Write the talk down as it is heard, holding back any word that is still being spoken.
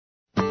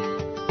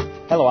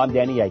Hello, I'm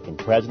Danny Aiken,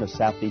 President of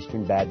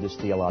Southeastern Baptist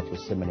Theological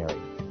Seminary.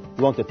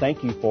 We want to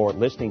thank you for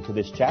listening to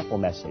this chapel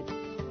message.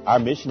 Our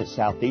mission at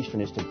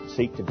Southeastern is to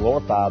seek to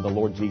glorify the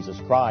Lord Jesus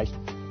Christ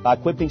by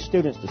equipping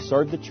students to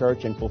serve the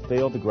church and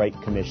fulfill the Great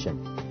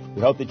Commission.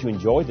 We hope that you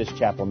enjoy this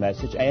chapel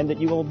message and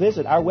that you will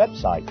visit our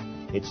website.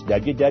 It's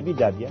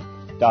www.sebts.edu.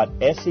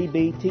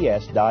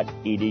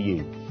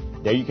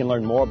 There you can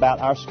learn more about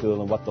our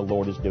school and what the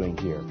Lord is doing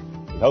here.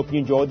 We hope you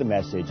enjoyed the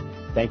message.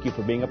 Thank you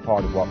for being a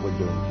part of what we're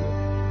doing here.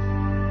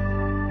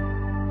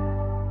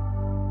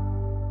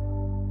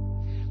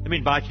 Let me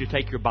invite you to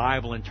take your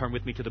Bible and turn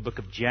with me to the book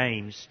of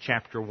James,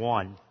 chapter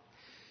 1.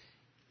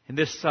 And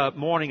this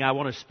morning I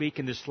want to speak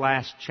in this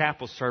last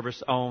chapel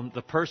service on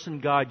the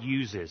person God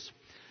uses,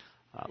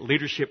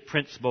 leadership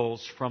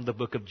principles from the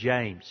book of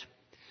James.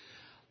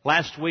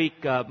 Last week,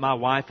 my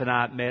wife and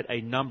I met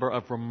a number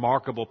of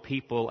remarkable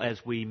people as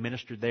we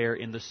ministered there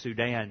in the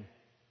Sudan.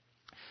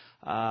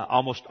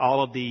 Almost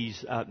all of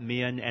these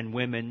men and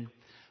women,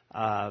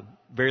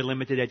 very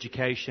limited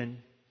education,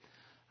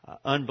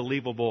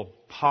 unbelievable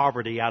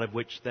poverty out of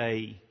which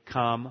they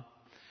come.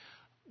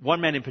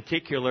 One man in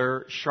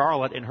particular,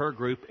 Charlotte and her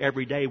group,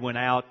 every day went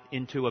out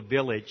into a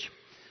village,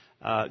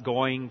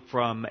 going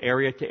from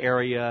area to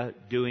area,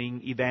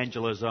 doing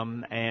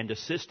evangelism and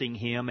assisting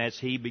him as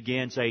he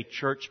begins a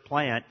church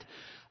plant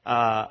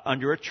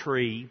under a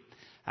tree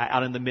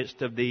out in the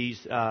midst of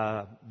these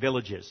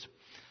villages.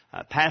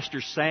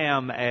 Pastor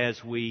Sam,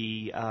 as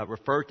we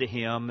refer to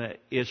him,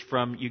 is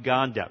from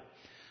Uganda.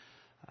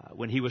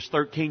 When he was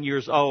 13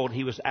 years old,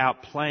 he was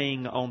out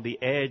playing on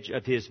the edge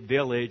of his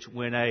village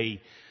when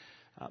a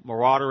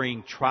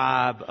marauding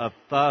tribe of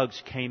thugs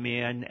came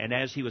in, and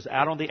as he was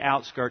out on the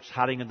outskirts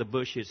hiding in the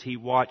bushes, he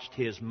watched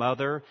his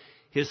mother,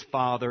 his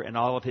father, and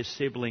all of his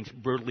siblings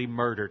brutally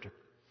murdered.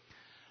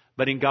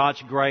 But in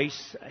God's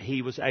grace,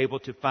 he was able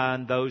to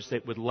find those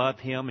that would love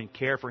him and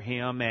care for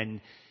him,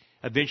 and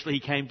eventually he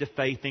came to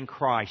faith in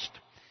Christ.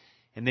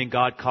 And then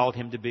God called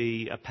him to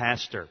be a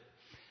pastor.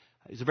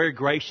 He's a very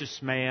gracious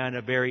man,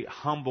 a very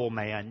humble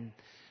man.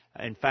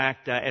 In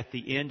fact, at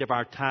the end of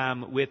our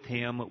time with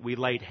him, we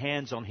laid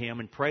hands on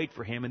him and prayed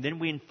for him, and then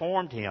we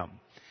informed him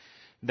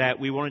that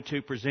we wanted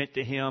to present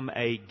to him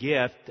a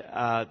gift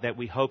that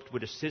we hoped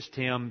would assist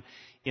him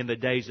in the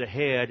days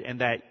ahead, and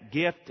that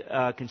gift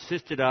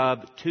consisted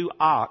of 2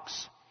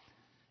 ox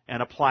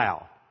and a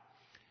plow,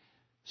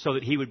 so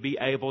that he would be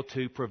able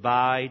to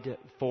provide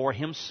for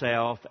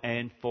himself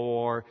and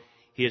for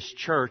his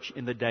church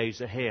in the days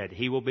ahead.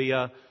 He will be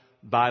a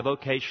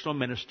bivocational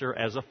minister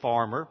as a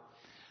farmer.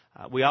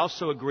 We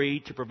also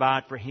agreed to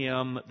provide for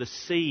him the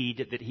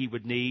seed that he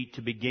would need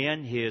to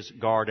begin his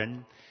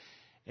garden.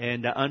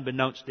 And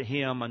unbeknownst to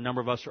him, a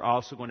number of us are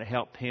also going to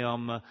help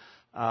him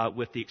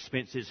with the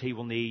expenses he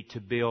will need to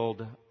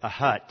build a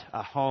hut,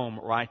 a home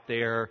right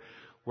there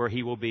where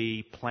he will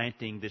be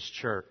planting this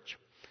church.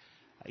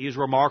 He is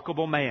a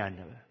remarkable man,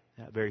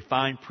 a very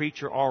fine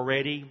preacher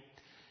already,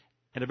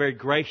 and a very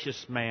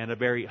gracious man, a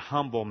very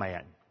humble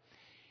man.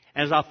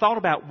 As I thought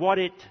about what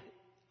it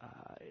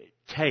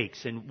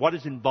takes and what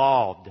is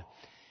involved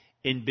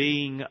in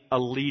being a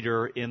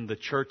leader in the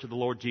Church of the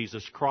Lord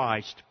Jesus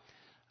Christ,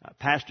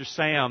 Pastor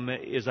Sam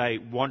is a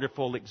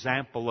wonderful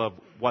example of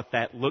what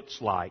that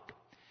looks like.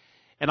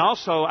 And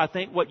also, I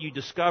think what you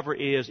discover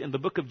is in the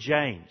book of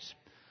James,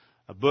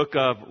 a book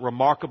of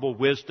remarkable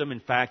wisdom.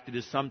 In fact, it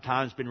has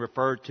sometimes been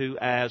referred to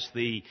as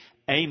the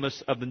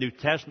Amos of the New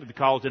Testament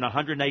because in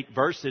 108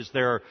 verses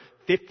there are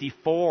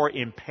 54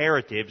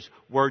 imperatives,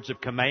 words of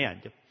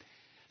command.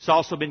 It's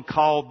also been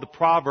called the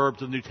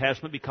Proverbs of the New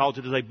Testament because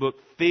it is a book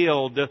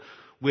filled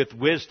with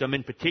wisdom,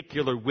 in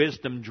particular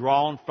wisdom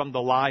drawn from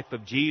the life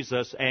of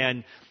Jesus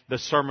and the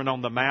Sermon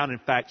on the Mount. In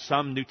fact,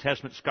 some New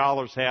Testament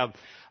scholars have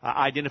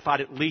identified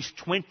at least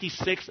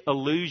 26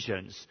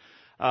 allusions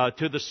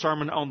to the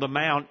Sermon on the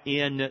Mount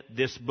in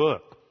this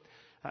book.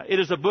 It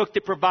is a book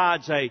that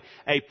provides a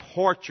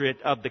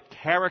portrait of the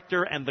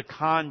character and the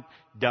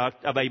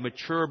conduct of a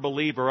mature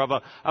believer,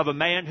 of a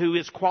man who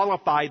is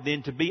qualified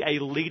then to be a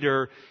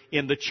leader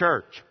in the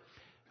church.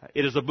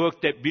 It is a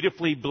book that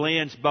beautifully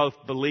blends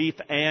both belief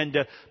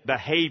and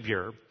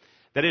behavior.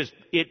 That is,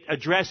 it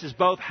addresses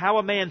both how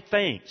a man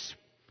thinks,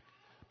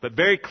 but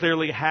very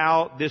clearly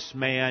how this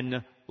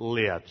man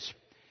lives.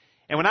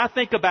 And when I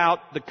think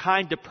about the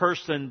kind of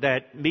person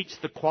that meets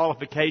the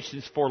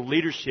qualifications for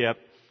leadership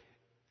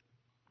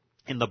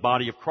in the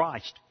body of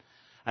Christ,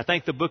 I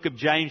think the book of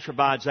James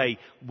provides a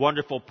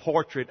wonderful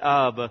portrait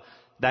of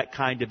that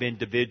kind of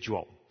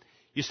individual.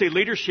 You see,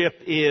 leadership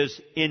is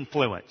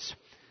influence.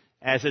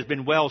 As has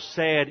been well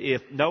said,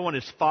 if no one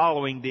is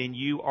following, then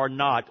you are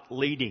not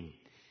leading.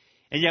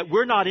 And yet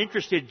we're not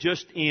interested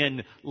just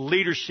in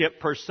leadership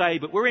per se,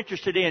 but we're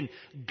interested in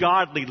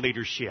godly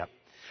leadership.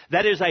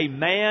 That is a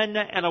man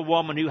and a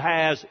woman who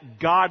has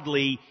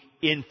godly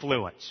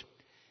influence.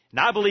 And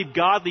I believe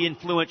godly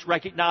influence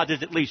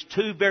recognizes at least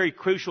 2 very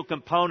crucial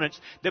components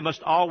that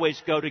must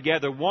always go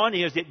together. One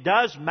is it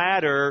does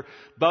matter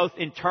both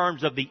in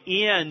terms of the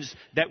ends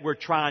that we're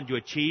trying to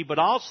achieve, but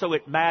also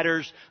it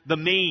matters the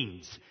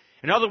means.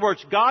 In other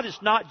words, God is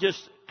not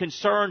just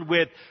concerned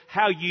with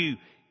how you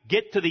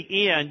get to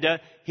the end.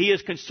 He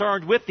is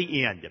concerned with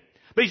the end.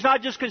 But He's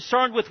not just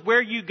concerned with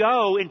where you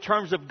go in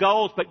terms of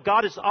goals, but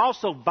God is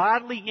also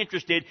vitally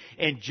interested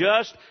in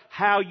just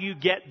how you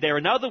get there.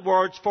 In other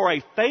words, for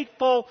a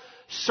faithful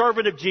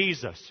servant of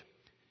Jesus,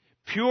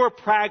 pure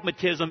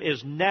pragmatism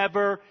is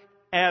never,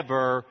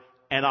 ever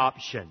an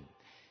option.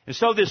 And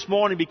so this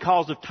morning,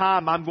 because of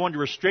time, I'm going to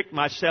restrict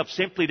myself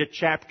simply to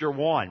chapter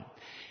 1.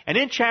 And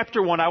in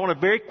chapter 1, I want to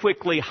very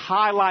quickly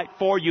highlight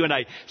for you in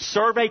a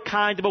survey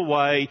kind of a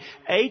way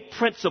 8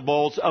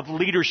 principles of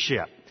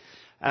leadership.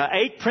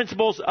 8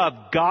 principles of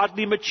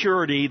godly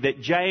maturity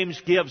that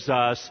James gives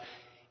us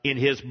in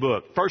his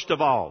book. First of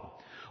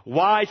all,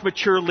 wise,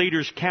 mature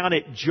leaders count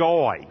it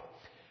joy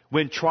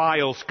when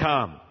trials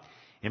come.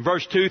 In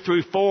verse 2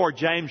 through 4,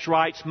 James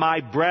writes,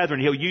 my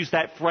brethren. He'll use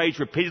that phrase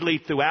repeatedly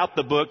throughout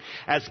the book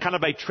as kind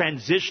of a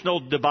transitional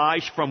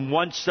device from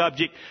one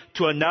subject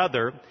to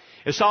another.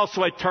 It's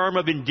also a term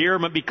of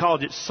endearment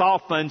because it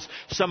softens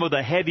some of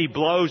the heavy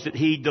blows that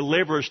he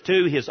delivers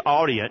to his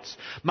audience.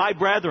 My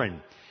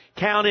brethren,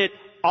 count it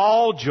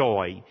all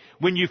joy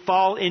when you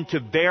fall into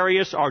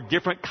various or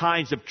different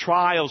kinds of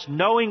trials,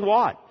 knowing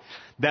what?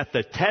 That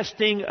the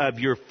testing of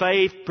your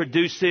faith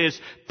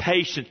produces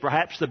patience.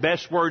 Perhaps the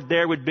best word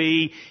there would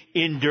be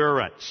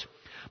endurance.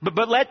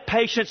 But let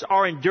patience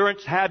or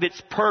endurance have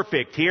its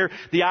perfect. Here,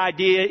 the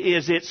idea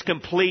is its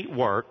complete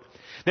work.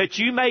 That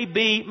you may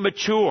be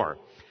mature,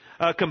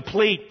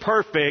 complete,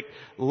 perfect,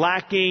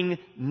 lacking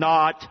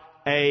not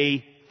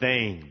a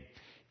thing.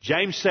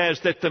 James says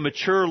that the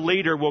mature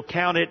leader will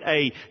count it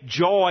a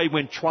joy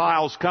when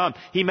trials come.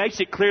 He makes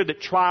it clear that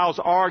trials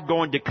are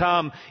going to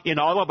come in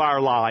all of our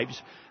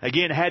lives.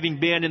 Again, having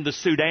been in the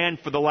Sudan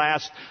for the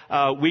last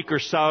week or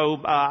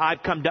so,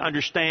 I've come to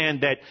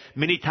understand that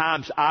many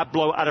times I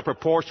blow out of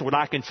proportion what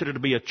I consider to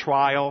be a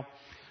trial.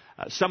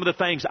 Some of the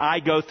things I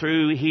go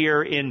through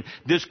here in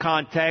this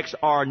context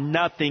are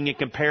nothing in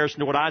comparison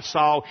to what I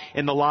saw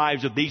in the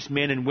lives of these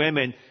men and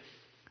women.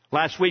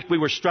 Last week we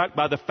were struck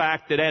by the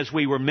fact that as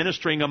we were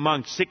ministering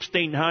among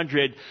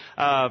 1,600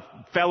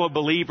 fellow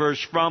believers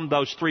from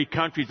those 3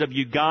 countries of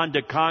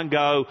Uganda,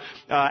 Congo,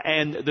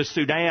 and the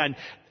Sudan,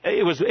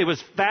 it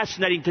was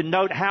fascinating to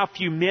note how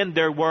few men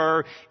there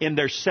were in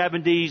their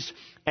 70s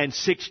and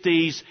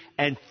 60s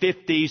and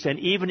 50s and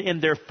even in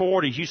their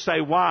 40s. You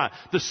say, why?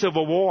 The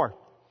Civil War.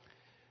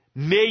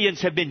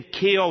 Millions have been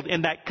killed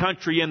in that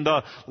country in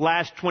the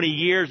last 20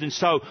 years. And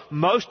so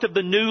most of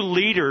the new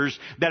leaders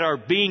that are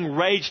being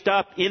raised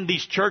up in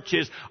these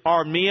churches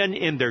are men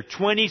in their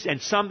 20s and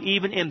some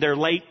even in their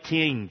late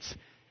teens.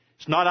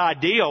 It's not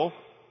ideal,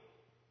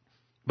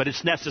 but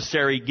it's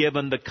necessary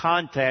given the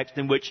context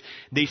in which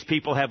these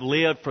people have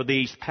lived for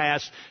these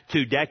past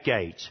 2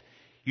 decades.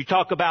 You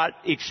talk about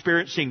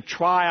experiencing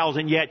trials,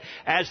 and yet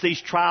as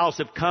these trials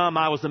have come,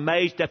 I was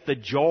amazed at the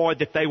joy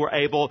that they were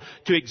able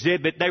to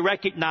exhibit. They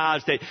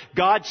recognize that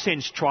God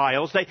sends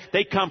trials.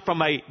 They come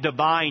from a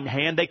divine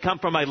hand. They come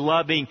from a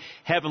loving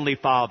Heavenly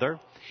Father.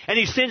 And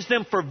He sends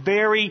them for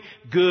very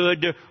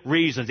good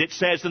reasons. It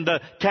says in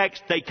the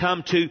text, they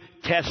come to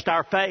test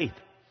our faith.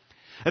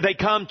 They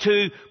come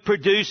to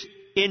produce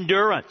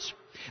endurance.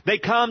 They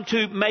come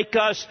to make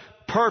us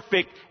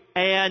perfect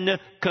and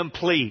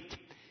complete.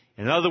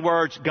 In other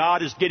words,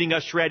 God is getting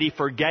us ready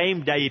for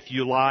game day, if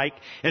you like.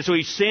 And so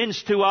He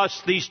sends to us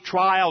these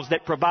trials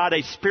that provide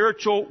a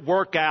spiritual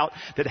workout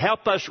that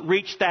help us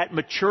reach that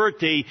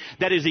maturity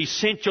that is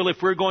essential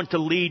if we're going to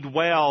lead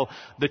well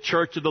the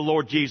church of the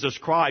Lord Jesus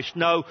Christ.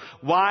 No,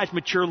 wise,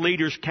 mature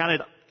leaders count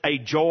it a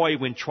joy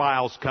when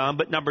trials come.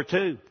 But number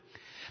 2,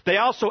 they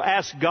also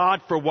ask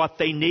God for what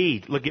they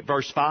need. Look at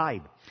verse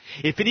 5.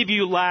 If any of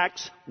you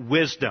lacks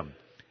wisdom,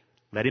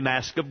 let him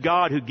ask of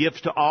God, who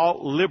gives to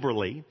all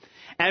liberally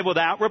and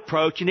without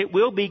reproach, and it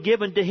will be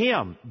given to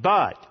him.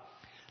 But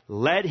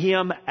let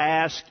him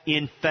ask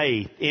in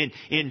faith,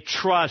 in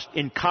trust,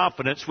 in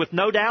confidence, with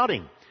no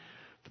doubting.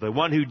 For the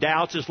one who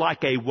doubts is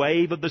like a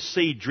wave of the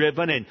sea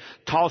driven and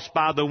tossed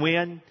by the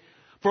wind.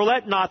 For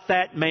let not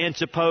that man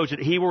suppose that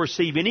he will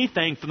receive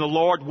anything from the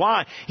Lord.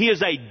 Why? He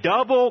is a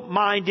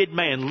double-minded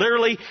man,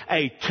 literally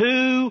a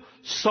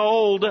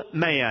two-souled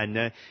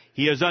man.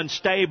 He is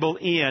unstable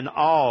in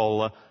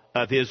all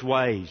of his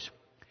ways.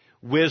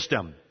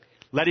 Wisdom.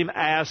 Let him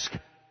ask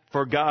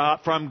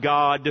from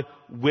God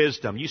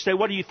wisdom. You say,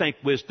 what do you think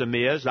wisdom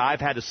is? I've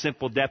had a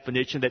simple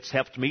definition that's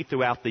helped me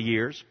throughout the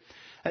years.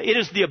 It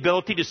is the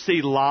ability to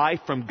see life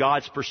from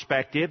God's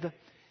perspective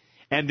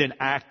and then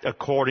act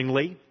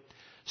accordingly.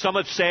 Some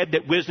have said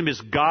that wisdom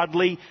is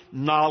godly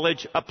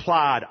knowledge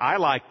applied. I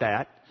like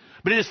that.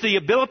 But it is the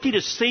ability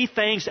to see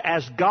things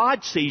as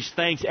God sees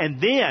things and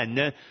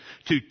then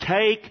to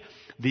take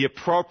the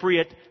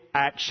appropriate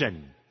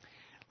action.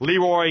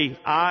 Leroy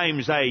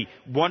Imes, a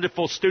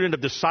wonderful student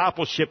of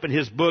discipleship, in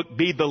his book,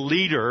 Be the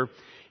Leader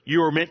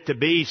You Are Meant to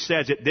Be,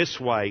 says it this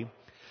way.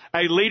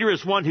 A leader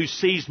is one who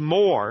sees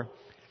more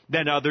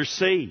than others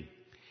see.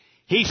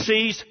 He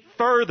sees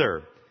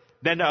further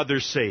than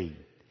others see.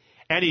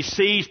 And he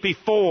sees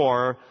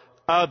before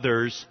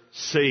others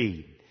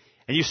see.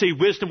 And you see,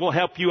 wisdom will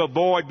help you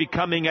avoid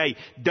becoming a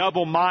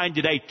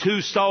double-minded, a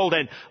two-souled,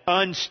 and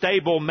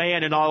unstable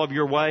man in all of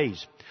your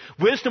ways.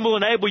 Wisdom will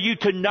enable you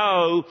to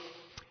know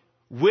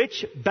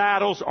which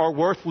battles are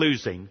worth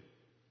losing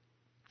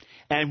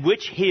and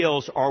which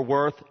hills are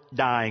worth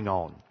dying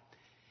on.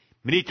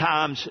 Many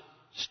times,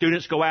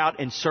 students go out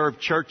and serve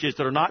churches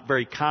that are not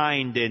very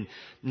kind and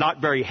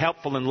not very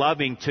helpful and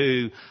loving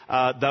to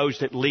those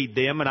that lead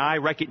them, and I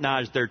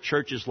recognize there are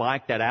churches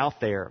like that out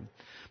there.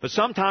 But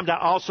sometimes I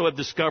also have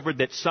discovered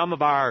that some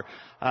of our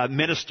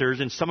ministers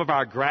and some of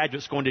our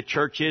graduates go into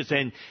churches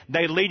and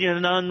they lead in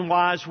an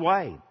unwise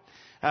way.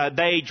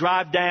 They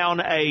drive down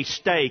a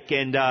stake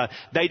and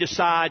they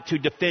decide to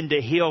defend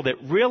a hill that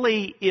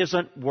really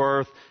isn't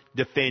worth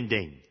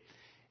defending.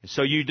 And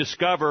so you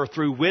discover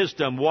through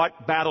wisdom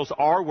what battles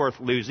are worth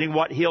losing,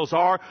 what hills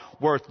are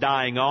worth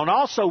dying on.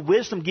 Also,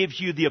 wisdom gives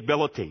you the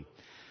ability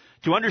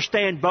to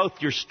understand both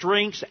your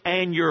strengths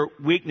and your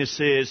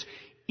weaknesses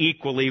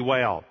equally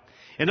well.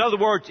 In other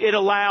words, it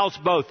allows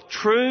both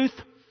truth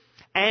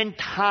and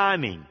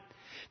timing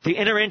to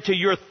enter into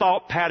your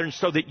thought pattern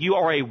so that you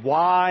are a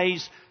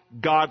wise,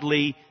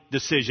 godly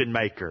decision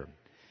maker.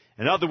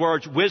 In other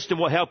words, wisdom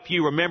will help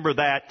you remember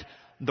that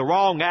the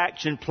wrong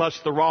action plus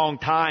the wrong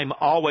time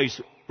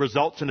always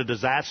results in a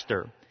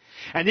disaster.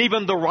 And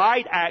even the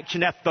right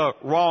action at the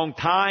wrong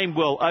time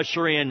will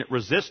usher in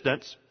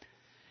resistance.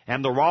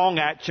 And the wrong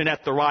action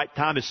at the right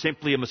time is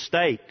simply a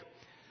mistake.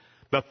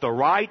 But the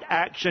right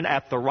action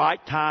at the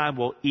right time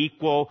will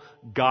equal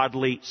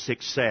godly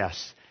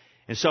success.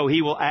 And so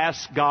he will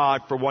ask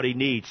God for what he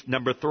needs.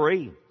 Number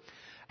 3,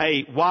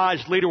 a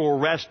wise leader will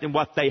rest in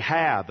what they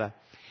have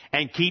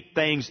and keep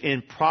things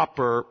in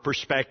proper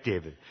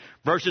perspective.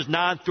 Verses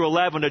 9 through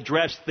 11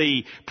 address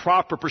the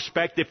proper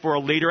perspective for a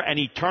leader, an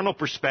eternal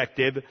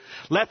perspective.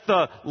 Let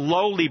the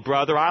lowly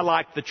brother, I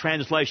like the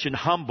translation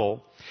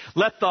humble,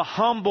 let the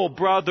humble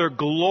brother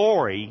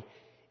glory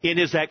in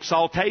his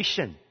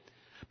exaltation,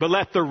 but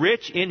let the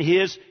rich in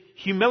his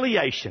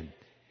humiliation,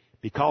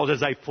 because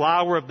as a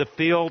flower of the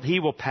field he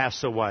will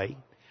pass away.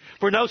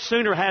 For no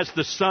sooner has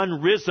the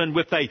sun risen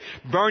with a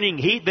burning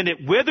heat than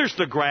it withers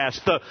the grass.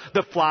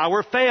 The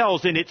flower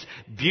fails and its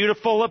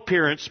beautiful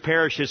appearance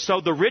perishes. So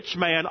the rich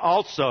man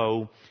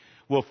also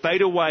will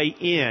fade away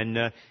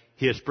in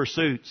his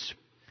pursuits.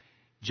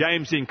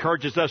 James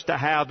encourages us to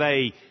have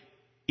a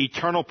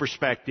eternal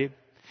perspective.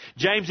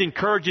 James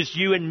encourages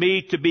you and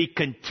me to be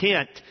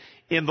content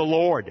in the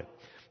Lord.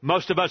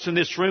 Most of us in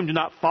this room do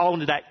not fall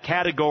into that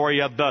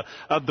category of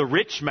the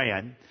rich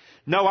man.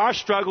 No, our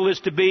struggle is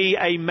to be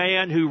a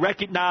man who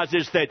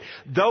recognizes that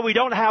though we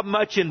don't have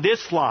much in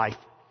this life,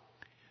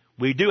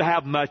 we do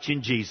have much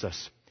in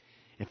Jesus.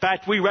 In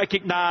fact, we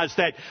recognize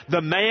that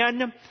the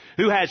man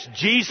who has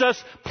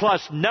Jesus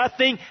plus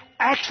nothing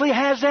actually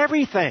has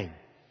everything.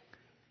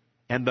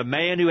 And the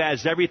man who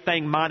has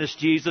everything minus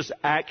Jesus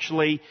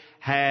actually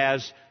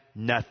has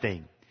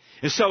nothing.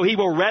 And so he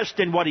will rest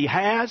in what he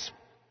has,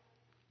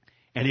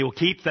 and he will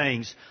keep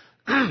things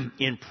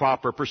in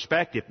proper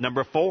perspective.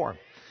 Number 4.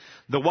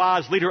 The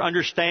wise leader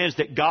understands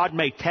that God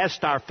may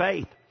test our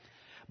faith,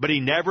 but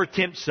he never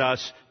tempts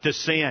us to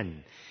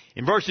sin.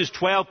 In verses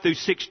 12 through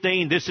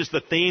 16, this is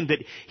the theme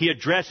that he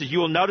addresses. You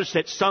will notice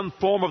that some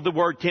form of the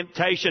word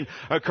temptation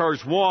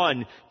occurs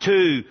 1,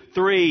 2,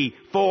 3,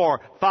 4,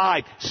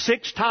 5,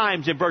 6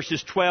 times in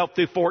verses 12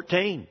 through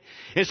 14.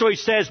 And so he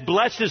says,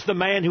 blessed is the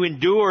man who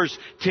endures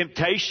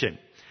temptation.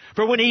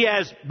 For when he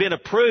has been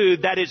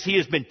approved, that is, he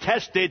has been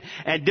tested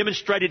and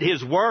demonstrated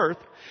his worth,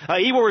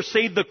 he will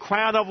receive the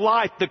crown of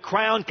life, the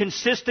crown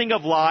consisting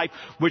of life,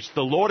 which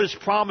the Lord has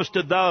promised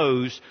to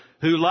those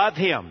who love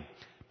him.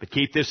 But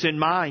keep this in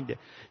mind.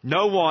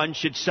 No one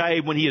should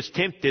say when he is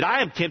tempted,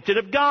 I am tempted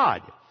of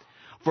God.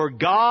 For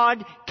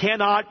God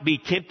cannot be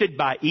tempted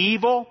by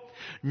evil,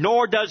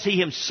 nor does he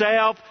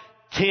himself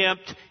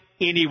tempt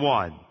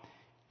anyone.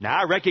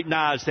 Now, I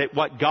recognize that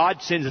what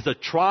God sends as a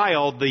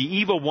trial, the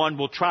evil one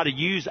will try to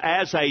use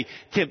as a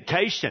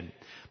temptation.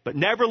 But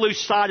never lose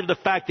sight of the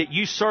fact that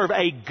you serve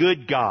a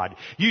good God.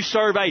 You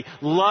serve a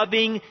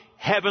loving,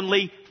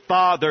 heavenly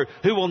Father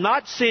who will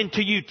not send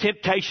to you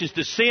temptations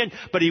to sin,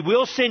 but he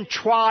will send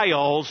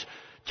trials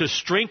to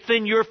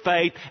strengthen your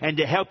faith and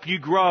to help you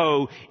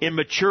grow in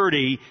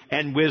maturity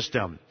and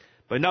wisdom.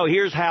 But no,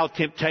 here's how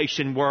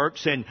temptation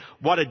works and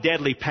what a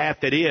deadly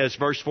path it is.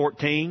 Verse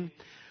 14.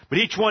 But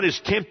each one is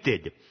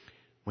tempted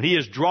when he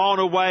is drawn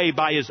away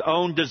by his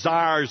own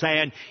desires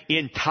and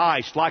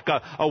enticed. Like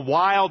a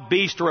wild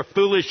beast or a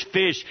foolish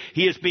fish,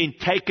 he is being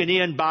taken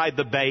in by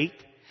the bait.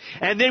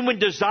 And then when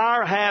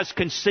desire has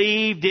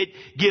conceived, it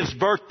gives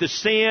birth to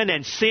sin.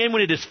 And sin,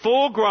 when it is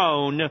full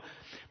grown,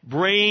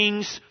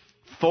 brings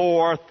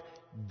forth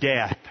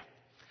death.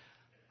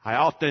 I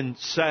often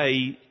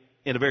say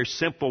in a very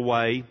simple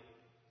way,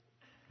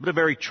 but a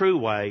very true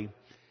way,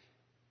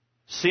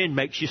 sin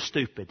makes you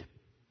stupid.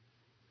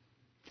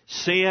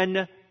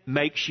 Sin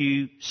makes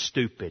you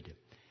stupid.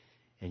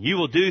 And you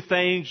will do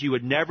things you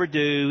would never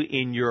do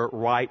in your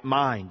right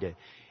mind.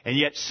 And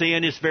yet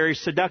sin is very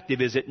seductive,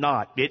 is it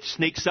not? It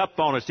sneaks up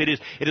on us. It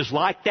is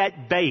like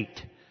that bait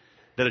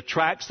that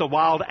attracts the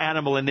wild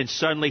animal, and then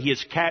suddenly he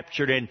is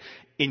captured and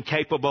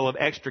incapable of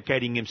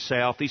extricating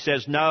himself. He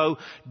says, no,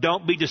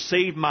 don't be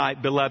deceived, my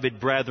beloved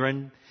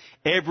brethren.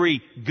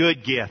 Every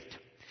good gift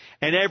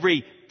and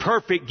every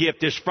perfect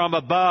gift is from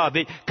above.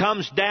 It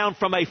comes down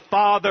from a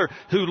Father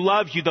who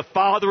loves you, the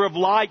Father of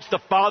lights,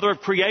 the Father of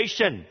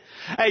creation.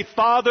 A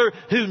Father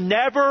who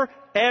never,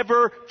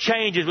 ever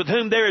changes, with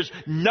whom there is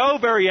no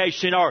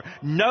variation or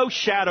no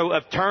shadow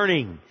of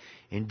turning.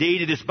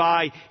 Indeed, it is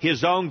by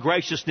His own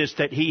graciousness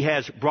that He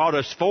has brought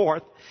us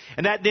forth.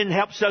 And that then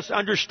helps us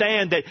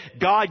understand that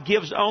God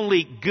gives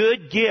only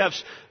good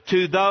gifts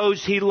to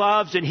those He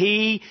loves, and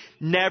He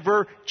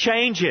never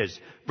changes.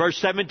 Verse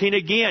 17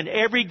 again,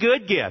 every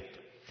good gift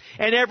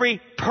and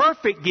every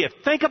perfect gift.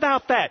 Think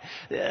about that.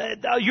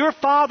 Your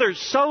Father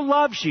so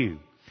loves you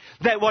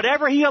that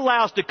whatever He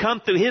allows to come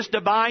through His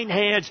divine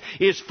hands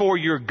is for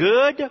your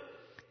good,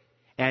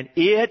 and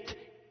it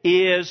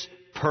is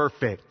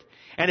perfect.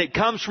 And it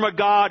comes from a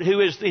God who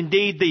is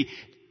indeed the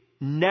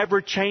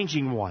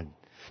never-changing one.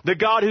 The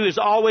God who is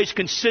always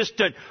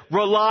consistent,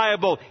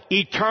 reliable,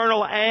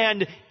 eternal,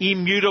 and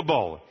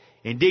immutable.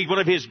 Indeed, one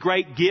of His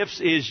great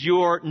gifts is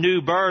your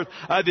new birth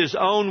of His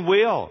own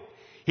will.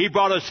 He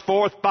brought us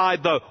forth by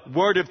the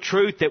word of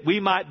truth that we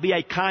might be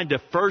a kind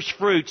of first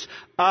fruits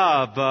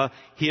of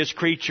His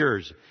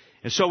creatures.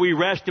 And so we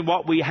rest in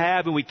what we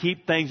have, and we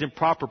keep things in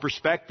proper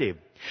perspective.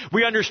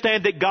 We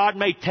understand that God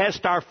may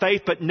test our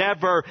faith but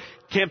never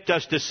tempt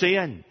us to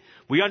sin.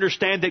 We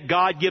understand that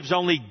God gives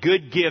only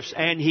good gifts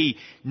and He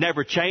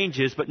never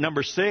changes. But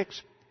number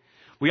 6,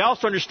 we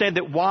also understand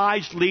that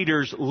wise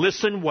leaders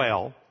listen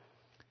well,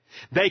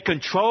 they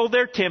control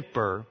their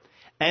temper,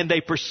 and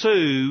they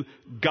pursue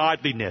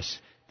godliness.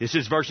 This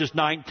is verses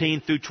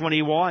 19 through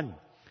 21.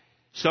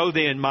 So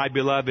then, my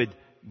beloved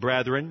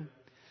brethren,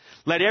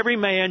 let every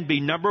man be,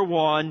 number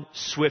 1,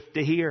 swift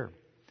to hear.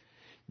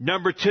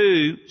 Number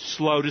 2,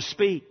 slow to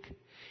speak.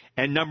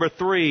 And number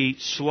 3,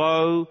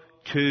 slow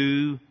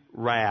to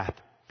wrath.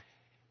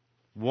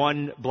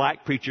 One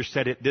black preacher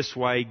said it this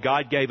way: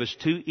 God gave us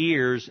 2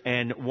 ears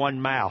and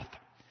 1 mouth.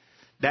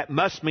 That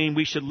must mean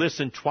we should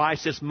listen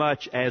twice as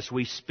much as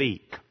we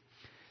speak.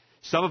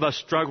 Some of us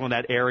struggle in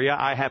that area.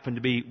 I happen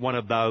to be one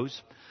of those.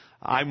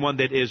 I'm one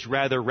that is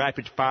rather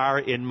rapid fire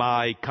in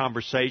my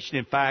conversation.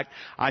 In fact,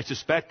 I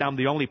suspect I'm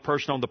the only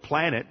person on the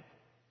planet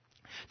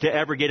to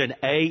ever get an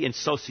A in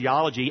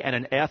sociology and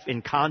an F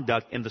in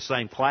conduct in the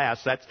same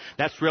class.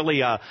 That's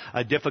really a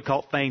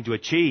difficult thing to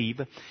achieve.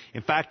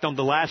 In fact, on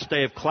the last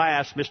day of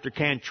class, Mr.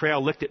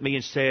 Cantrell looked at me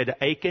and said,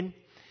 Aiken,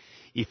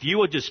 if you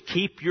will just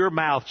keep your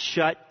mouth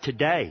shut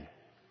today,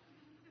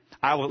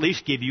 I will at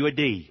least give you a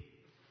D.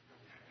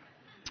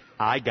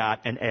 I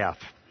got an F.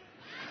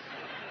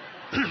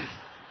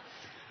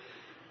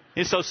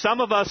 And so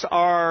some of us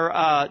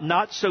are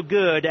not so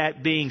good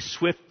at being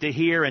swift to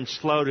hear and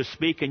slow to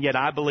speak, and yet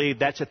I believe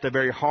that's at the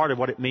very heart of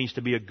what it means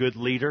to be a good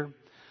leader.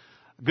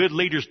 Good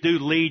leaders do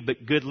lead,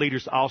 but good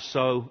leaders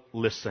also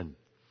listen.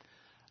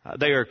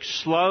 They are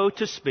slow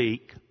to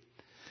speak,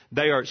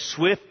 they are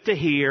swift to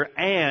hear,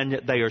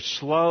 and they are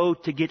slow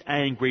to get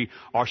angry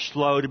or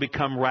slow to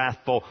become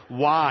wrathful.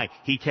 Why?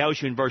 He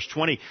tells you in verse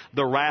 20,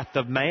 the wrath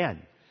of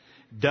man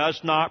does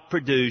not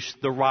produce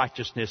the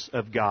righteousness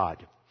of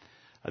God.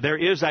 There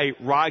is a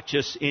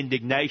righteous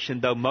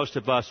indignation, though most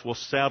of us will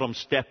seldom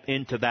step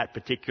into that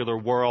particular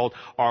world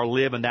or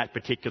live in that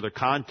particular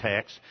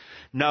context.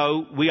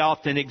 No, we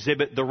often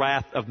exhibit the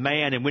wrath of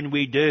man, and when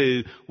we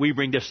do, we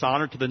bring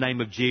dishonor to the name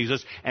of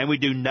Jesus, and we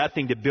do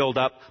nothing to build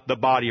up the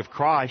body of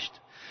Christ.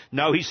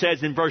 No, he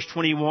says in verse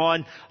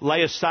 21,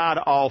 lay aside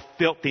all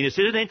filthiness.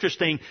 Isn't it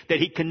interesting that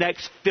he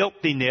connects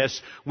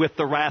filthiness with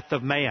the wrath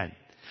of man?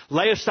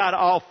 Lay aside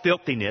all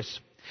filthiness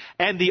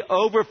and the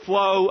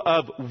overflow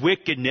of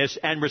wickedness,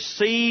 and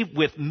receive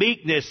with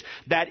meekness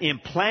that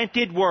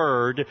implanted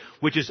word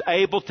which is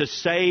able to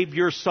save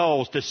your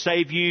souls, to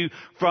save you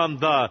from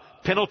the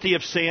penalty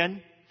of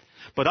sin.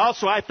 But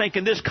also I think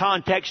in this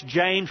context,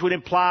 James would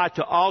imply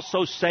to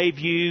also save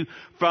you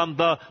from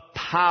the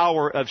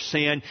power of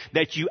sin,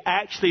 that you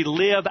actually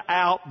live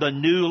out the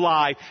new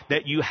life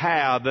that you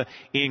have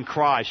in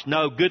Christ.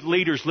 No, good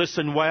leaders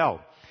listen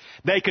well.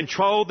 They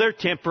control their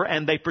temper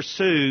and they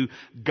pursue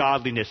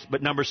godliness.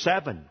 But number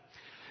 7,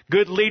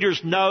 good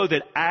leaders know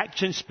that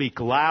actions speak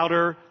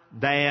louder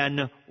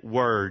than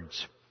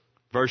words.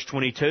 Verse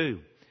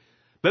 22,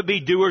 but be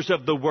doers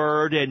of the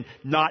word and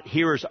not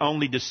hearers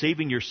only,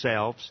 deceiving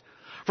yourselves.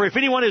 For if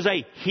anyone is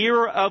a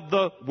hearer of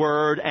the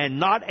word and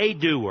not a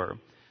doer,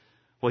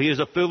 well, he is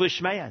a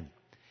foolish man.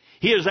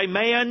 He is a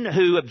man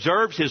who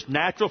observes his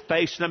natural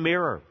face in a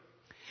mirror.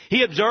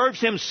 He observes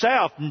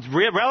himself,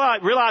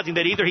 realizing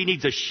that either he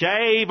needs a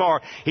shave or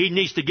he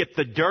needs to get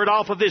the dirt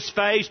off of his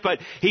face, but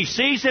he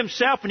sees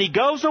himself and he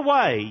goes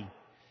away,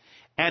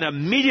 and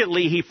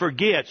immediately he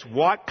forgets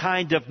what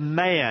kind of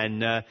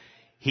man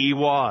he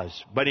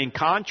was. But in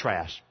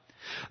contrast,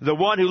 the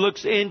one who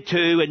looks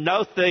into, and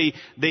note the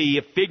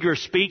figure of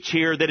speech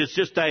here, that it's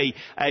just a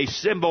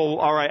symbol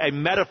or a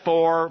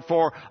metaphor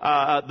for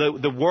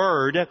the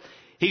word.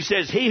 He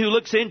says, he who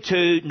looks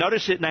into,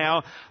 notice it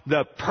now,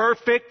 the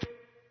perfect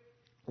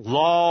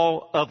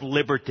law of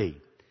liberty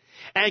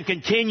and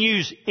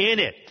continues in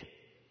it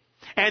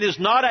and is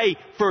not a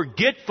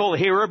forgetful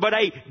hearer but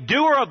a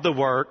doer of the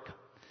work,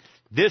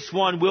 this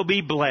one will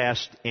be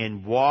blessed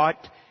in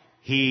what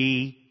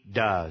he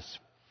does.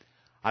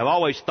 I've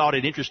always thought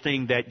it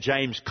interesting that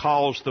James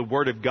calls the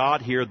Word of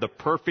God here the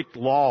perfect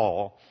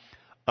law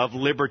of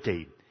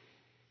liberty.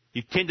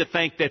 You tend to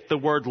think that the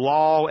word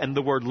law and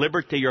the word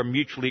liberty are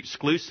mutually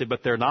exclusive,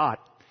 but they're not.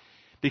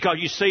 Because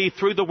you see,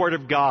 through the Word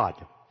of God,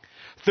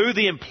 through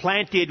the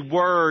implanted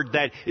Word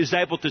that is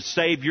able to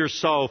save your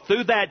soul,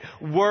 through that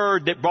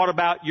Word that brought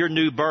about your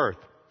new birth,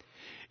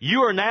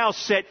 you are now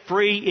set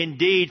free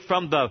indeed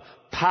from the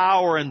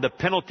power and the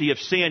penalty of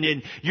sin,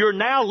 and you're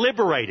now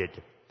liberated,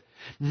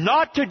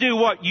 not to do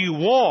what you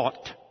want,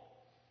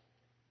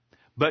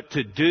 but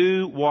to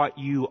do what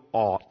you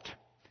ought.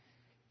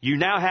 You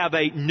now have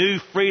a new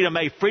freedom,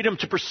 a freedom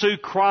to pursue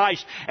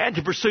Christ and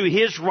to pursue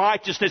His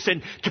righteousness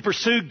and to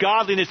pursue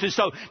godliness. And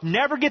so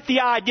never get the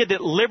idea that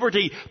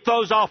liberty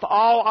throws off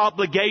all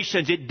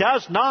obligations. It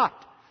does not.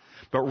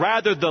 But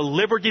rather the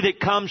liberty that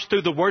comes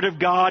through the Word of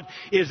God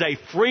is a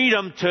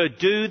freedom to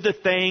do the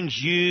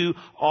things you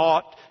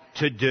ought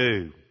to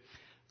do.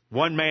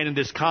 One man in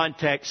this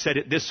context said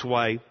it this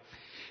way: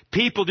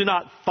 people do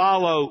not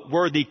follow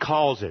worthy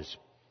causes.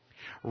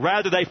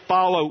 Rather, they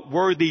follow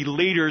worthy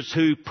leaders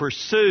who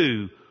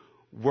pursue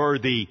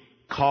worthy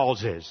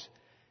causes.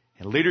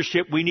 And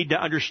leadership, we need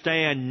to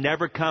understand,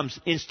 never comes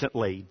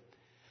instantly,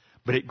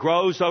 but it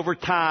grows over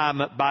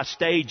time by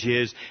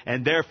stages,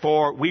 and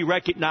therefore we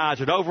recognize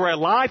that over a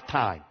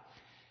lifetime,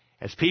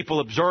 as people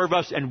observe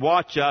us and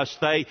watch us,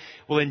 they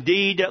will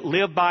indeed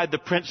live by the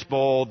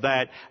principle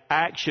that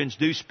actions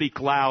do speak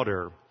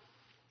louder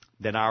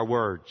than our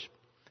words.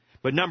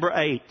 But number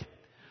 8,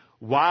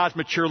 wise,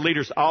 mature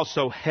leaders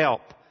also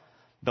help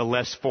the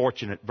less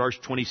fortunate. Verse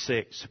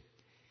 26.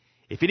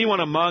 If anyone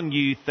among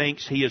you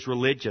thinks he is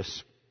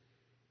religious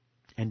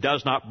and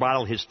does not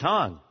bridle his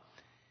tongue,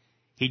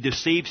 he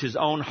deceives his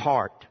own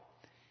heart.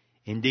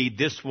 Indeed,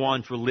 this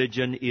one's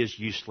religion is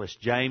useless.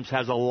 James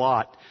has a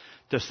lot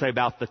to say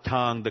about the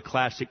tongue. The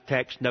classic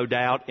text, no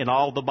doubt, in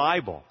all the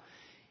Bible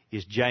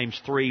is James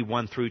 3,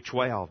 1 through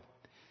 12.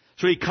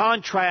 So he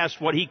contrasts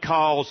what he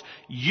calls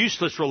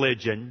useless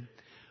religion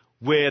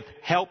with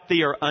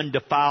healthy or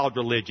undefiled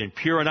religion.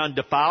 Pure and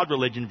undefiled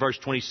religion, verse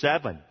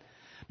 27.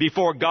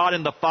 Before God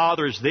and the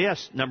Father is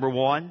this: number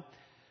 1,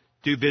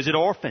 to visit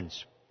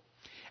orphans.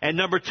 And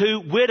number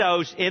 2,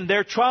 widows in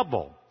their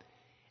trouble.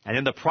 And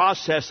in the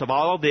process of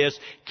all of this,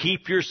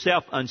 keep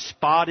yourself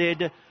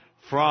unspotted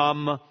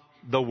from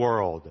the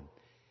world.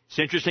 It's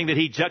interesting that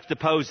he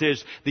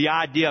juxtaposes the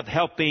idea of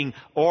helping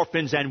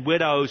orphans and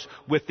widows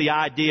with the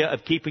idea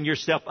of keeping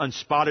yourself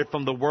unspotted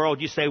from the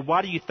world. You say,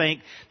 why do you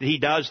think that he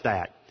does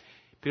that?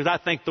 Because I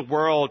think the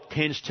world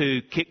tends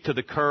to kick to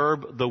the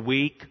curb the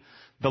weak,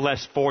 the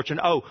less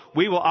fortunate. Oh,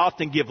 we will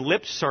often give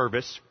lip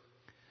service,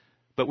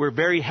 but we're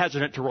very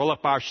hesitant to roll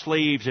up our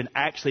sleeves and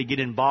actually get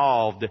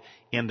involved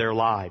in their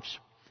lives.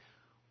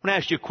 I want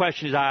to ask you a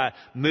question as I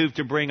move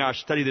to bring our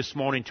study this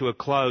morning to a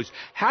close.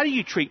 How do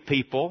you treat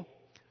people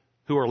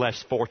who are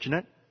less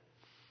fortunate?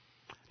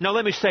 Now,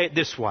 let me say it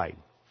this way.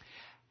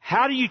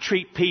 How do you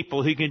treat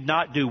people who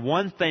cannot do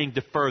one thing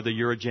to further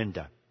your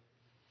agenda?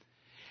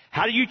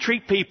 How do you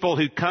treat people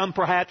who come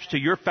perhaps to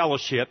your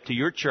fellowship, to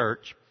your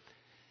church,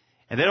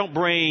 and they don't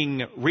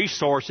bring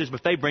resources,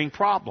 but they bring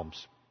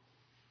problems?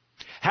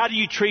 How do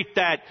you treat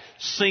that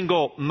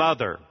single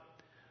mother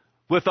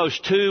with those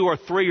 2 or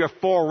 3 or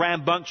 4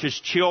 rambunctious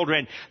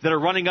children that are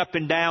running up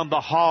and down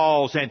the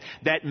halls and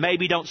that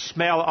maybe don't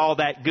smell all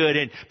that good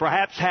and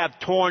perhaps have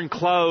torn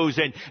clothes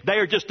and they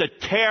are just a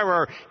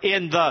terror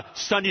in the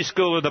Sunday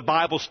school or the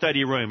Bible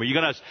study room? Are you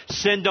going to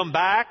send them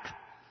back?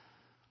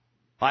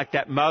 Like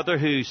that mother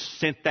who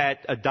sent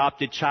that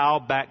adopted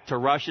child back to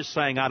Russia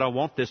saying, I don't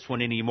want this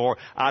one anymore.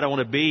 I don't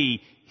want to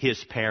be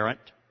his parent.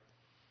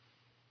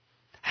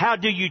 How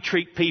do you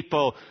treat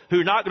people who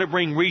are not going to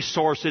bring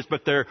resources,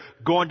 but they're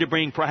going to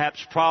bring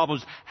perhaps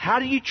problems? How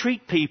do you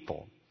treat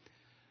people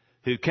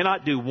who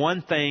cannot do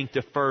one thing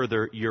to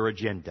further your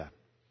agenda?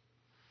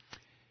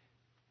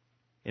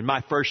 In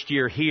my first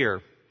year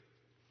here,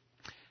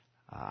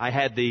 I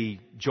had the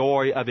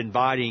joy of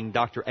inviting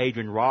Dr.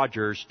 Adrian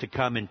Rogers to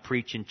come and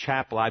preach in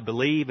chapel. I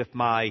believe, if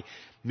my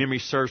memory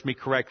serves me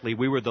correctly,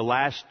 we were the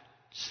last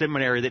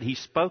seminary that he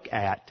spoke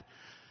at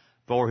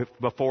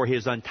before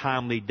his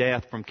untimely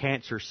death from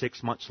cancer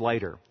 6 months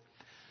later.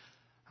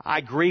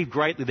 I grieve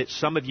greatly that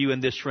some of you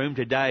in this room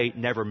today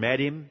never met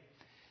him,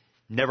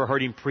 never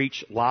heard him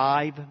preach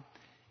live. In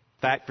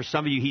fact, for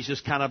some of you, he's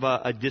just kind of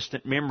a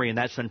distant memory, and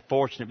that's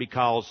unfortunate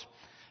because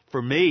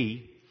for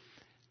me,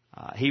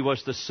 he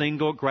was the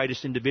single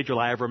greatest individual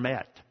I ever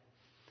met.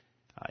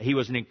 He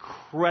was an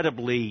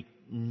incredibly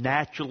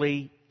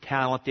naturally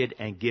talented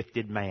and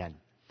gifted man.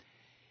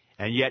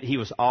 And yet he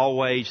was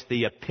always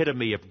the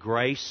epitome of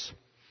grace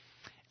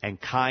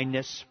and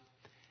kindness.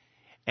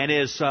 And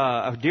as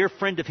a dear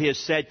friend of his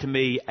said to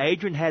me,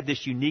 Adrian had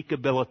this unique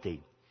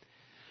ability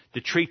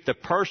to treat the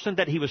person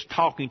that he was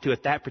talking to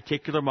at that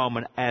particular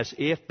moment as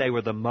if they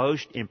were the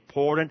most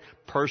important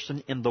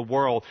person in the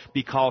world,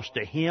 because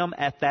to him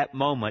at that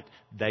moment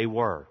they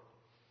were.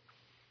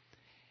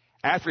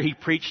 After he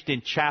preached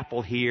in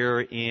chapel here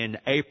in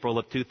April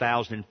of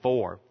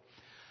 2004,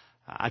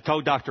 I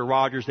told Dr.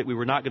 Rogers that we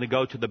were not going to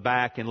go to the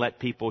back and let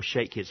people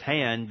shake his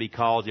hand,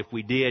 because if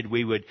we did,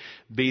 we would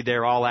be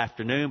there all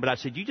afternoon. But I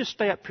said, you just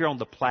stay up here on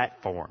the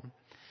platform,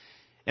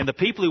 and the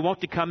people who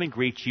want to come and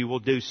greet you will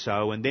do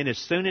so. And then as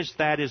soon as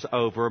that is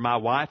over, my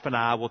wife and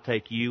I will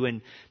take you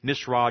and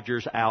Miss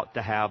Rogers out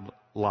to have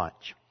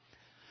lunch.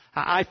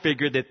 I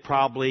figured that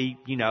probably,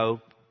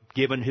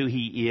 given who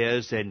he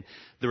is and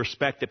the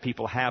respect that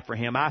people have for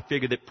him, I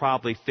figured that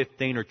probably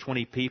 15 or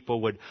 20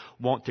 people would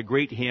want to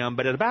greet him.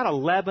 But at about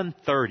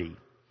 11:30,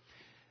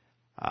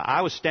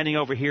 I was standing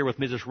over here with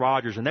Mrs.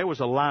 Rogers, and there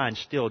was a line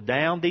still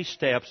down these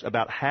steps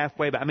about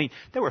halfway back.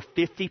 There were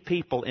 50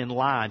 people in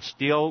line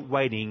still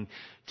waiting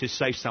to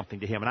say something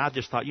to him. And I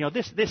just thought,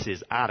 this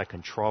is out of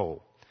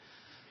control.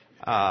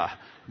 My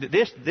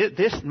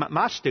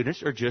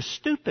students are just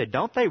stupid.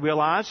 Don't they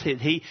realize that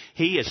he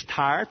is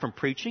tired from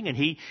preaching and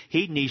he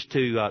needs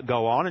to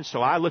go on? And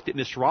so I looked at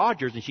Miss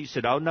Rogers, and she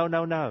said, oh,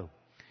 no.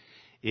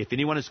 If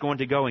anyone is going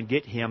to go and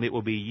get him, it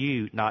will be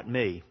you, not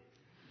me.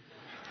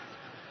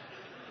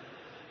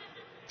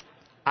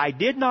 I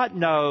did not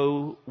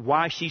know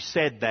why she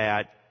said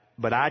that,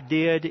 but I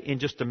did in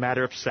just a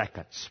matter of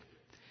seconds.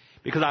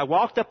 Because I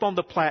walked up on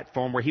the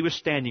platform where he was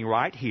standing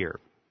right here.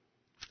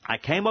 I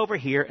came over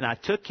here and I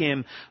took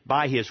him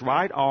by his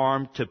right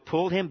arm to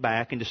pull him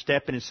back and to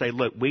step in and say,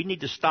 look, we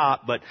need to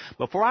stop. But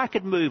before I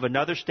could move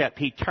another step,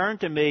 he turned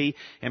to me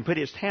and put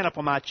his hand up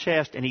on my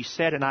chest, and he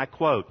said, and I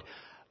quote,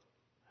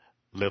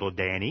 "Little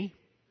Danny,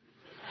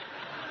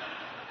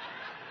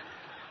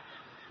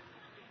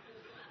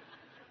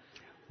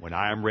 when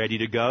I am ready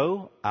to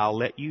go, I'll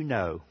let you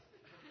know."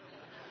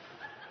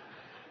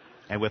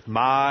 And with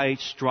my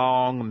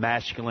strong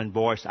masculine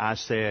voice, I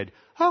said,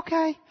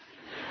 okay.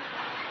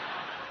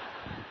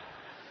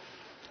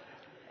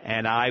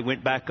 And I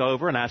went back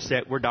over and I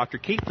sat where Dr.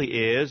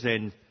 Keithley is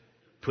and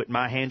put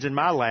my hands in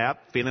my lap,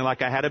 feeling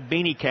like I had a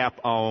beanie cap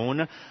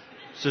on,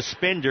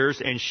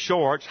 suspenders and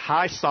shorts,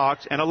 high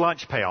socks, and a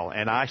lunch pail.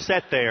 And I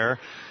sat there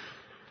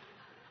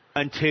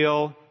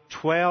until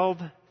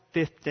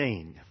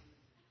 12:15.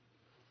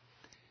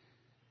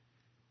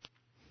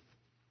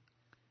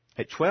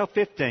 At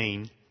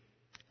 12:15,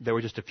 there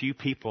were just a few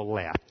people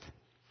left.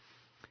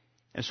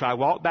 And so I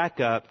walked back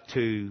up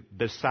to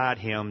beside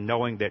him,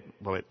 knowing that,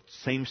 it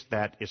seems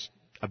that it's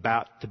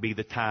about to be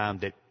the time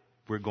that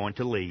we're going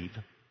to leave.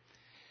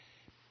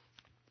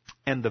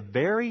 And the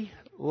very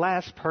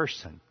last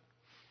person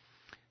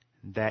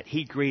that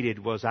he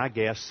greeted was, I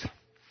guess,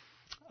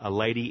 a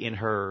lady in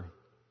her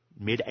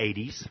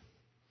mid-80s.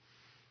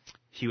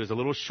 She was a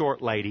little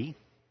short lady.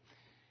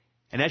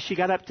 And as she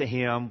got up to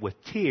him with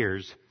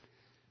tears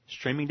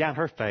streaming down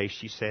her face,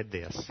 she said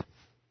this: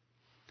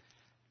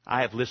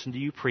 "I have listened to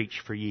you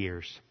preach for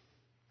years.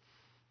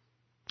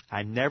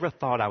 I never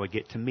thought I would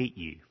get to meet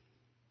you.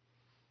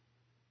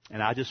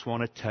 And I just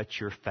want to touch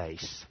your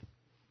face."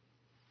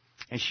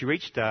 And she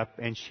reached up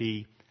and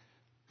she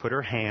put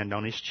her hand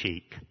on his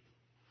cheek.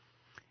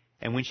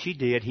 And when she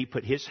did, he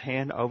put his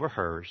hand over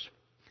hers.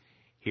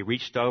 He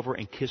reached over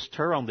and kissed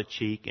her on the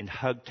cheek and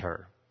hugged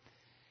her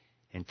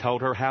and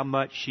told her how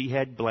much she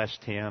had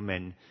blessed him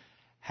and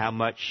how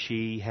much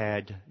she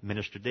had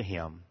ministered to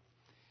him.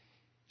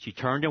 She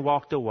turned and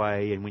walked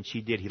away, and when she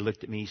did, he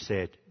looked at me and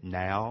said,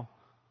 "Now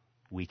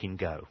we can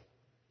go."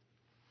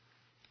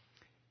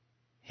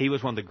 He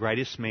was one of the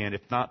greatest men,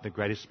 if not the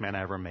greatest man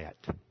I ever met.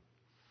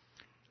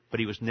 But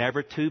he was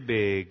never too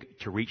big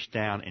to reach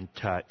down and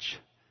touch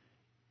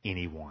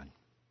anyone.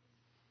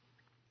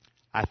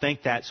 I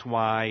think that's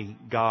why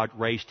God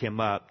raised him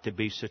up to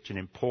be such an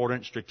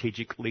important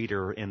strategic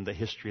leader in the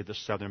history of the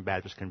Southern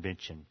Baptist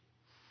Convention.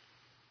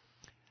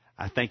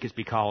 I think it's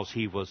because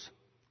he was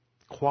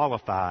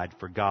qualified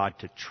for God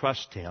to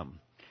trust him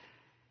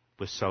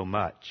with so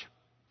much.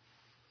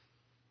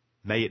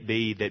 May it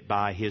be that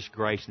by his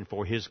grace and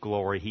for his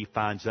glory, he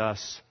finds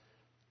us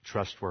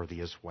trustworthy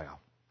as well.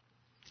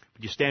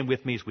 Would you stand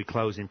with me as we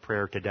close in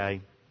prayer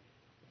today?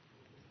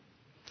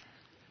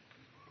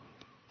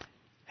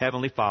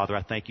 Heavenly Father,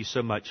 I thank you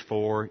so much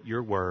for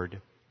your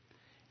word.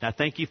 And I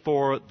thank you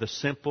for the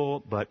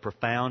simple but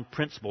profound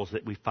principles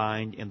that we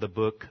find in the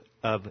book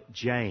of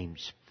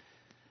James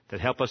that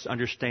help us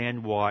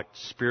understand what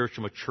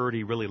spiritual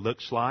maturity really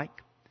looks like,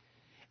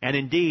 and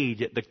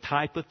indeed the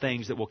type of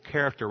things that will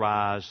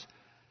characterize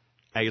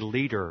a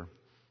leader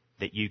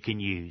that you can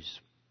use.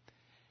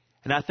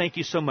 And I thank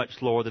you so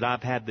much, Lord, that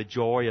I've had the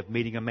joy of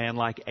meeting a man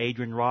like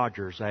Adrian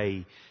Rogers,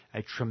 a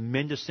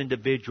tremendous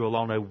individual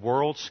on a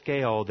world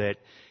scale that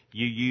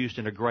you used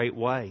in a great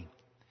way.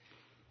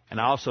 And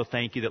I also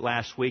thank you that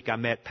last week I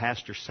met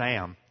Pastor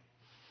Sam,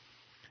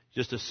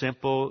 just a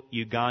simple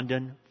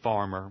Ugandan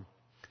farmer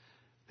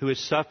who has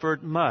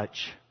suffered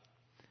much,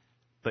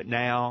 but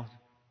now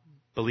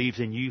believes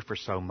in you for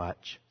so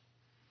much.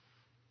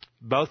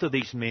 Both of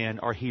these men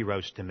are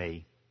heroes to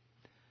me.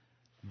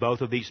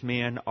 Both of these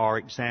men are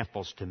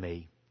examples to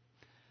me.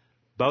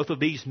 Both of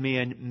these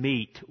men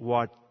meet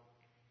what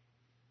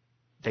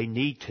they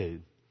need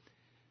to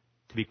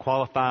be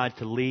qualified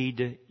to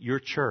lead your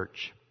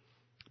church,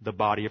 the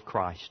body of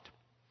Christ.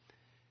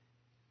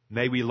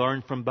 May we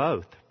learn from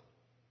both.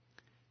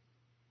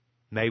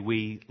 May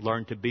we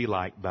learn to be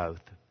like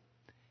both.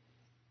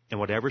 In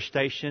whatever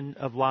station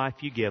of life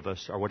you give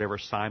us or whatever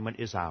assignment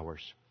is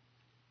ours,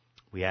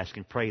 we ask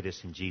and pray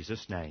this in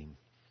Jesus' name.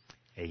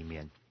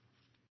 Amen.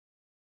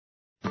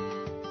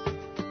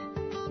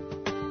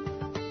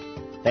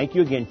 Thank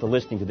you again for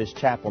listening to this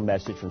chapel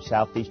message from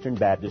Southeastern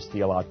Baptist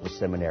Theological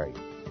Seminary.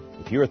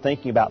 If you are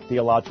thinking about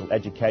theological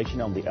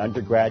education on the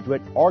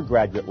undergraduate or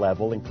graduate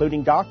level,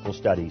 including doctoral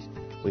studies,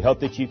 we hope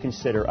that you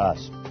consider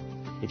us.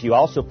 If you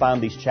also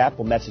find these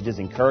chapel messages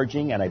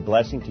encouraging and a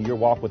blessing to your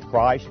walk with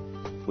Christ,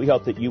 we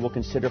hope that you will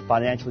consider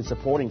financially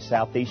supporting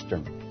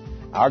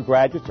Southeastern. Our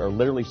graduates are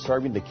literally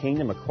serving the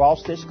kingdom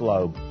across this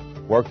globe,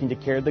 working to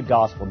carry the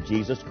gospel of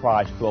Jesus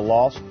Christ to a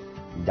lost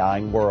and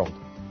dying world.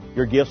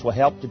 Your gifts will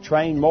help to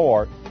train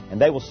more,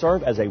 and they will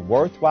serve as a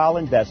worthwhile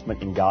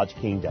investment in God's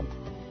kingdom.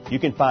 You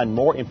can find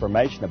more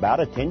information about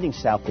attending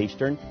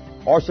Southeastern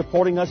or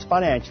supporting us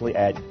financially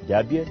at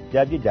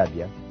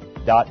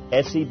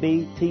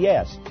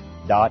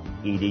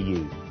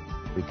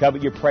www.sebts.edu. We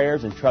covet your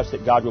prayers and trust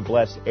that God will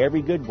bless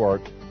every good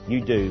work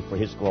you do for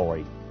His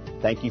glory.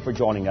 Thank you for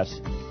joining us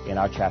in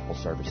our chapel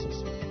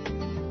services.